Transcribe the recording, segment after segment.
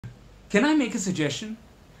Can I make a suggestion?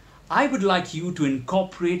 I would like you to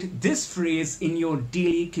incorporate this phrase in your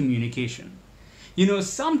daily communication. You know,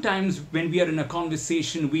 sometimes when we are in a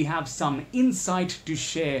conversation, we have some insight to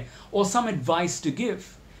share or some advice to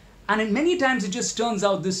give. And many times it just turns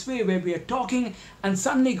out this way where we are talking and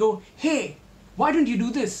suddenly go, hey, why don't you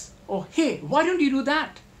do this? Or hey, why don't you do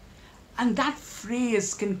that? And that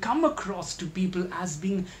phrase can come across to people as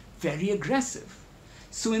being very aggressive.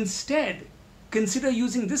 So instead, consider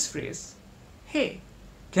using this phrase, hey,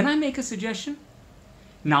 can I make a suggestion?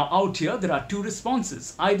 Now out here, there are two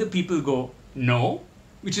responses. Either people go, no,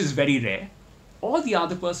 which is very rare, or the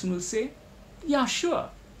other person will say, yeah, sure.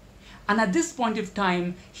 And at this point of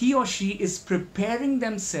time, he or she is preparing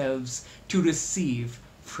themselves to receive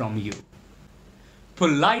from you.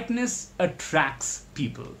 Politeness attracts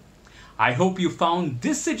people. I hope you found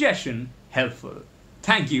this suggestion helpful.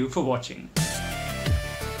 Thank you for watching.